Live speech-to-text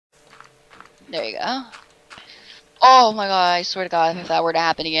There you go. Oh my god, I swear to god, if that were to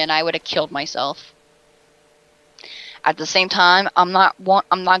happen again, I would have killed myself. At the same time, I'm not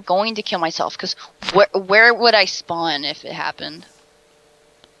going to kill myself, because where would I spawn if it happened?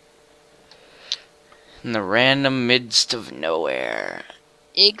 In the random midst of nowhere.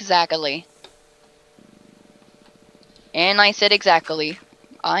 Exactly. And I said exactly.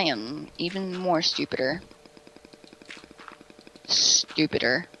 I am even more stupider.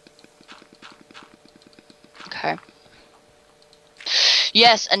 Stupider. Okay.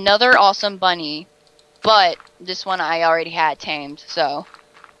 Yes, another awesome bunny. But this one I already had tamed, so.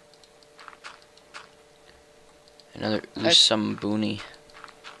 Another Usum Booney.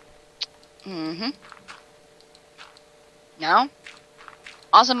 Mm-hmm. Now,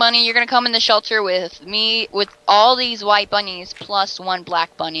 awesome bunny, you're gonna come in the shelter with me, with all these white bunnies, plus one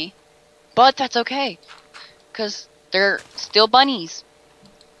black bunny. But that's okay, because they're still bunnies.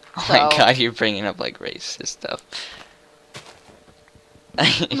 Oh So. my god, you're bringing up like racist stuff.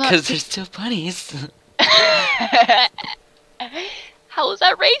 Because they're still bunnies. How is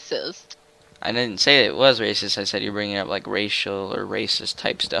that racist? I didn't say it was racist. I said you're bringing up like racial or racist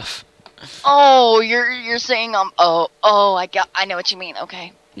type stuff. Oh, you're saying oh I know what you mean.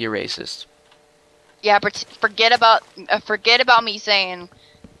 Okay. You're racist. Yeah, forget about me saying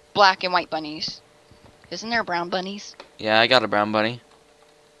black and white bunnies. Isn't there brown bunnies? Yeah, I got a brown bunny.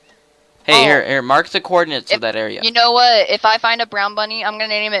 Hey, here, mark the coordinates of that area. You know what? If I find a brown bunny, I'm gonna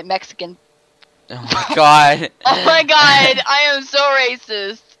name it Mexican. Oh my god. Oh my god, I am so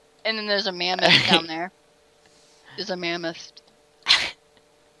racist. And then there's a mammoth down there. There's a mammoth.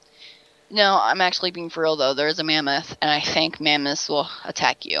 No, I'm actually being for real though. There's a mammoth, and I think mammoths will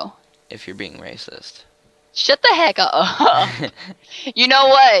attack you. If you're being racist. Shut the heck up. You know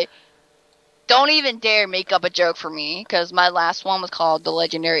what? Don't even dare make up a joke for me, because my last one was called the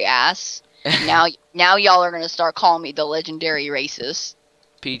legendary ass. now y'all are gonna start calling me the legendary racist.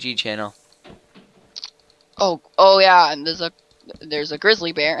 PG channel. Oh yeah, and there's a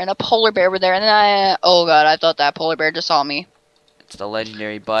grizzly bear and a polar bear over there, and oh god, I thought that polar bear just saw me. It's the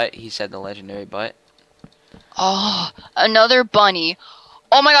legendary butt. He said the legendary butt. Oh, another bunny.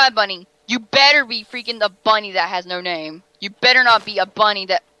 Oh my god, bunny. You better be freaking the bunny that has no name. You better not be a bunny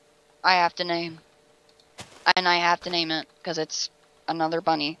that I have to name. And I have to name it, because it's another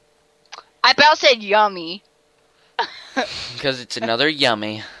bunny. I about said yummy. Because it's another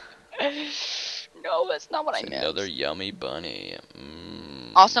yummy. No, that's not what I meant. Another yummy bunny.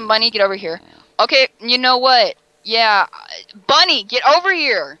 Awesome bunny, get over here. Okay, you know what? Yeah, bunny, get over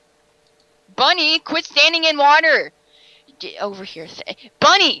here. Bunny, quit standing in water. Get over here.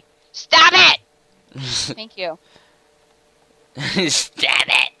 Bunny, stop it! Thank you. Stop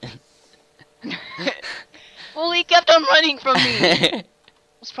it! Well, he kept on running from me.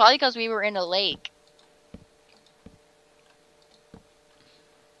 It's probably because we were in a lake.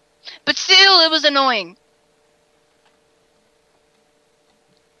 But still, it was annoying.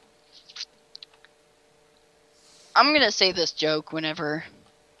 I'm gonna say this joke whenever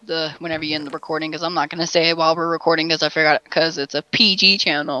you end the recording, because I'm not gonna say it while we're recording, because I forgot, because it's a PG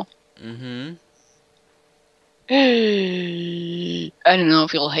channel. Mm-hmm. I don't know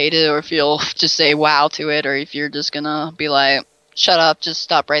if you'll hate it, or if you'll just say wow to it, or if you're just gonna be like, shut up, just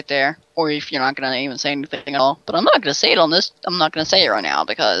stop right there, or if you're not gonna even say anything at all. But I'm not gonna say it on this. I'm not gonna say it right now,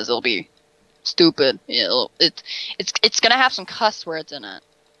 because it'll be stupid. It's gonna have some cuss words in it,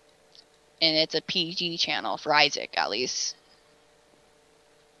 and it's a PG channel for Isaac, at least.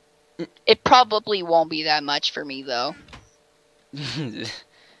 It probably won't be that much for me though.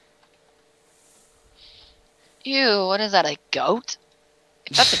 Ew, what is that, a goat?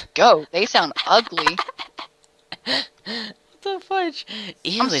 If that's a goat, they sound ugly. What the fudge?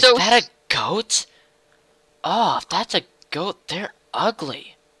 Ew, is so that a goat? Oh, if that's a goat, they're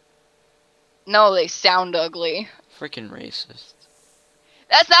ugly. No, they sound ugly. Freaking racist.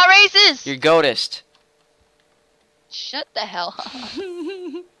 That's not racist! You're goatist. Shut the hell up.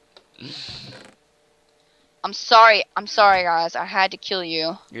 I'm sorry guys, I had to kill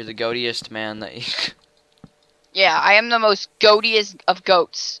you. You're the goatiest man that you... Yeah, I am the most goatiest of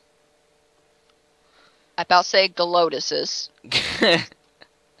goats. I about say Galotuses.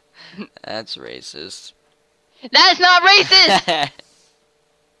 That's racist. That's not racist!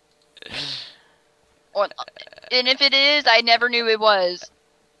 And if it is, I never knew it was.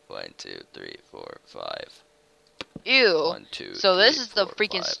 1, 2, 3, 4, 5. Ew. 1, 2, so 3, this is the 4,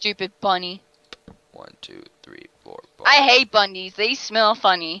 freaking 5. stupid bunny. 1, 2, 3, 4, 5. I hate bunnies. They smell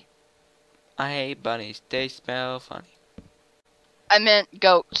funny. I hate bunnies. They smell funny. I meant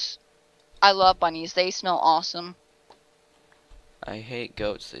goats. I love bunnies. They smell awesome. I hate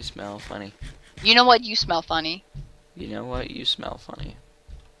goats. They smell funny. You know what? You smell funny. You know what? You smell funny.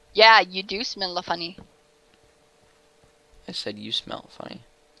 Yeah, you do smell funny. I said you smell funny.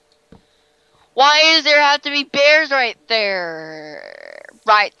 Why does there have to be bears right there?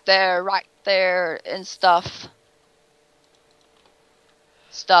 Right there, right there, and stuff.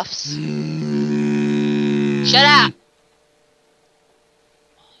 Stuffs. Shut up!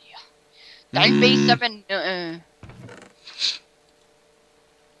 Don't be something.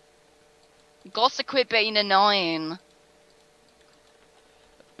 You got to quit being annoying.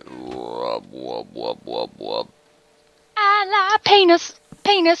 Wub, wub, wub, wub, wub. I like penis.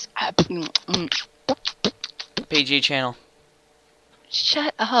 Penis. PG channel.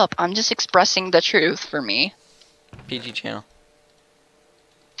 Shut up. I'm just expressing the truth for me. PG channel.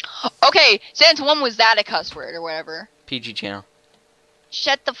 Okay, since when was that a cuss word or whatever? PG channel.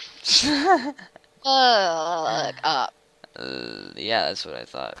 Shut the fuck up. Yeah, that's what I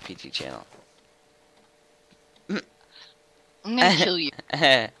thought. PG channel. I'm gonna kill you.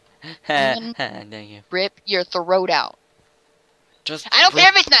 Thank you. Rip your throat out. Just I don't care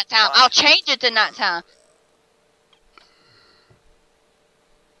if it's not time. I'll change it to not time.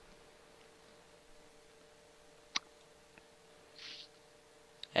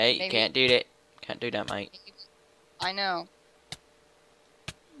 Hey, Maybe. you can't do that. Can't do that, mate. I know.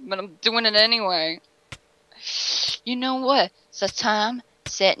 But I'm doing it anyway. You know what? It's a time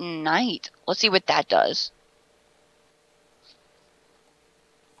set in night. Let's see what that does.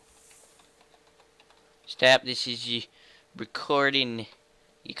 Stop, this is you recording.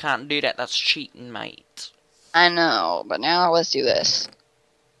 You can't do that, that's cheating, mate. I know, but now let's do this.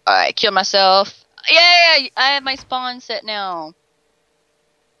 Alright, kill myself. Yeah, I have my spawn set now.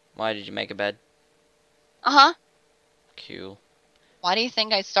 Why did you make a bed? Uh-huh. Cool. Why do you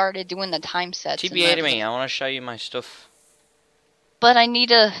think I started doing the time sets? TBA to me, I want to show you my stuff. But I need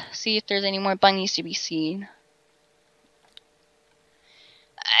to see if there's any more bunnies to be seen.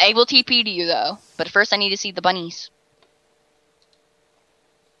 I will TP to you though, but first I need to see the bunnies.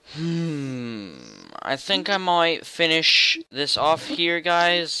 I think I might finish this off here,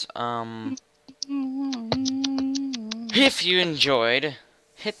 guys. If you enjoyed,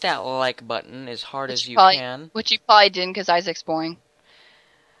 hit that like button as hard as you can. Which you probably didn't because Isaac's boring.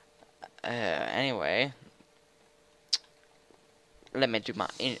 Anyway. Let me do my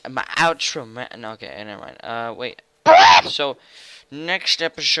outro, man. Okay, never mind. Wait. So, next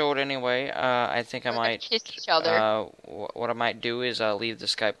episode, anyway, I think I might kiss each other. what I might do is leave the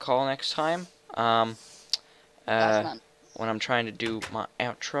Skype call next time. When I'm trying to do my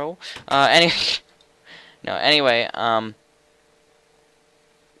outro. Anyway, no. Anyway,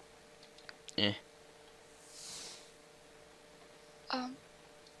 yeah.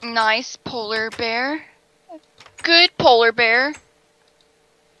 Nice polar bear. Good polar bear.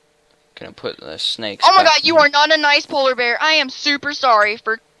 Gonna put the snakes. Oh my god, you are not a nice polar bear. I am super sorry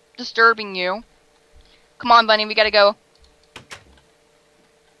for disturbing you. Come on, bunny, we gotta go.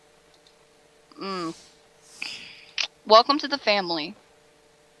 Welcome to the family.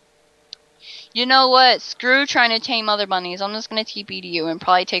 You know what? Screw trying to tame other bunnies. I'm just gonna TP to you and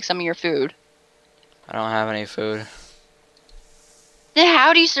probably take some of your food. I don't have any food. Then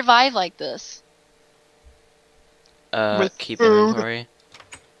how do you survive like this? Keep inventory.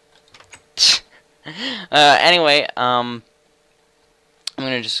 Anyway, I'm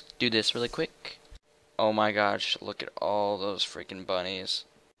gonna just do this really quick. Oh my gosh, look at all those freaking bunnies.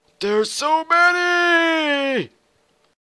 There's so many!